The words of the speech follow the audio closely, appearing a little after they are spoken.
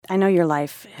I know your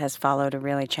life has followed a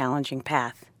really challenging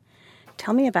path.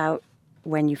 Tell me about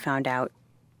when you found out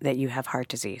that you have heart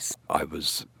disease. I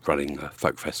was running a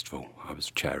folk festival. I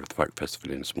was chair of the folk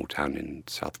festival in a small town in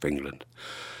south of England.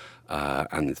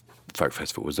 And the folk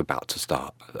festival was about to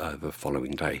start the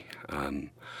following day.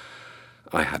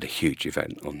 I had a huge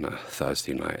event on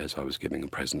Thursday night as I was giving a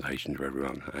presentation to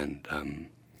everyone, and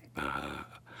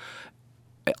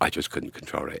I just couldn't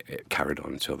control it. It carried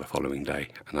on until the following day,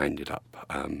 and I ended up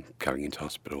going into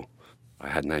hospital. I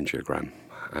had an angiogram,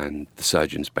 and the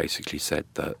surgeons basically said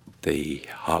that the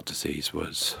heart disease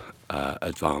was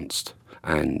advanced,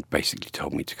 and basically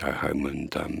told me to go home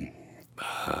and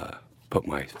put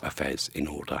my affairs in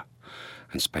order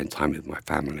and spend time with my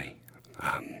family.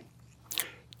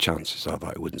 Chances are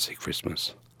that I wouldn't see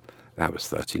Christmas. That was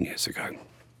 13 years ago.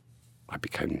 I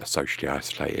became socially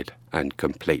isolated and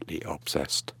completely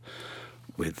obsessed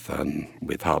with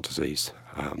heart disease.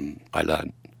 I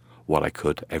learned what I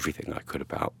could, everything I could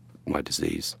about my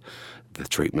disease, the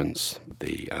treatments,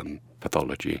 the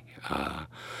pathology,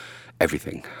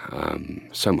 everything.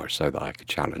 So much so that I could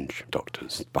challenge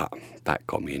doctors, but that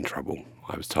got me in trouble.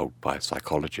 I was told by a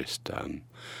psychologist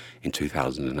in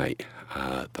 2008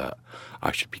 that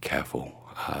I should be careful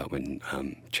when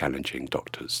challenging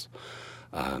doctors.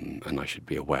 And I should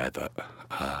be aware that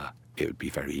it would be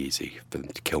very easy for them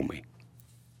to kill me.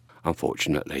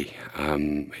 Unfortunately,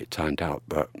 it turned out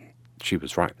that she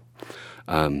was right.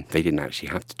 They didn't actually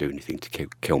have to do anything to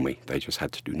kill me. They just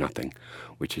had to do nothing,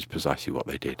 which is precisely what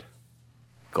they did.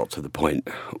 Got to the point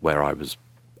where I was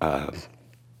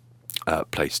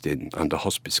placed under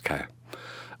hospice care,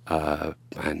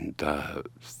 and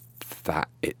that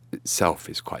itself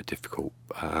is quite difficult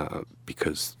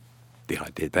because the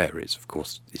idea there is, of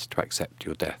course, is to accept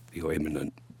your death, your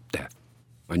imminent death.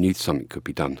 I knew something could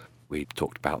be done. We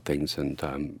talked about things and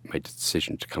made a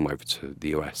decision to come over to the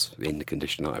US in the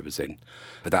condition I was in.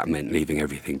 But that meant leaving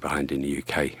everything behind in the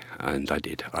UK, and I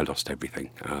did. I lost everything.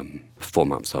 4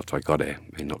 months after I got here,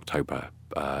 in October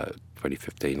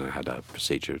 2015, I had a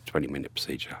procedure, a 20-minute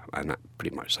procedure, and that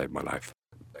pretty much saved my life.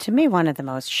 To me, one of the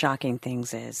most shocking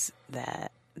things is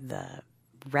that the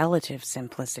relative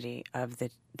simplicity of the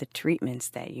treatments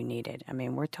that you needed. I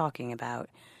mean, we're talking about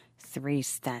 3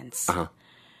 stents. Uh-huh.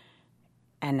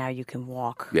 And now you can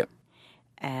walk. Yep.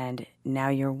 And now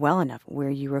you're well enough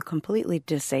where you were completely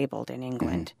disabled in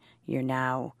England. Mm-hmm. You're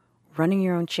now running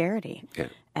your own charity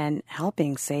and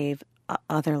helping save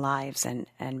other lives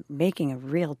and making a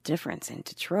real difference in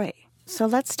Detroit. So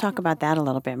let's talk about that a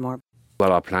little bit more.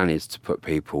 Well, our plan is to put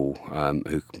people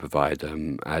who can provide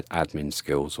admin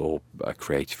skills or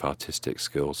creative artistic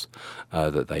skills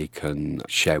that they can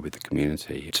share with the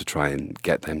community to try and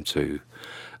get them to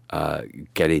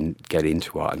get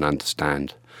into art and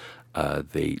understand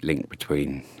the link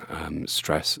between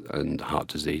stress and heart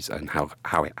disease and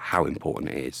how important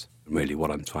it is. Really,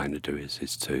 what I'm trying to do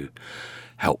is to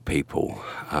help people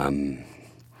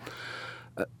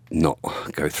not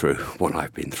go through what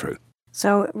I've been through.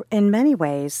 So, in many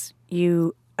ways,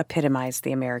 you epitomized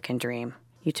the American dream.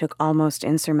 You took almost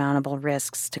insurmountable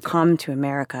risks to come to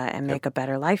America and make a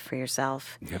better life for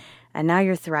yourself. Yep. And now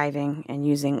you're thriving and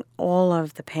using all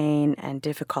of the pain and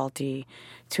difficulty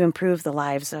to improve the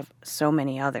lives of so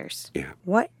many others. Yeah.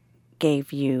 What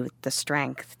gave you the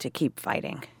strength to keep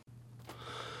fighting?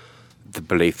 The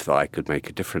belief that I could make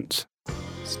a difference.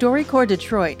 StoryCorps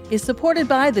Detroit is supported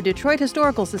by the Detroit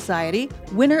Historical Society,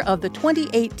 winner of the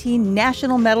 2018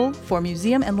 National Medal for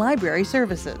Museum and Library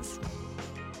Services.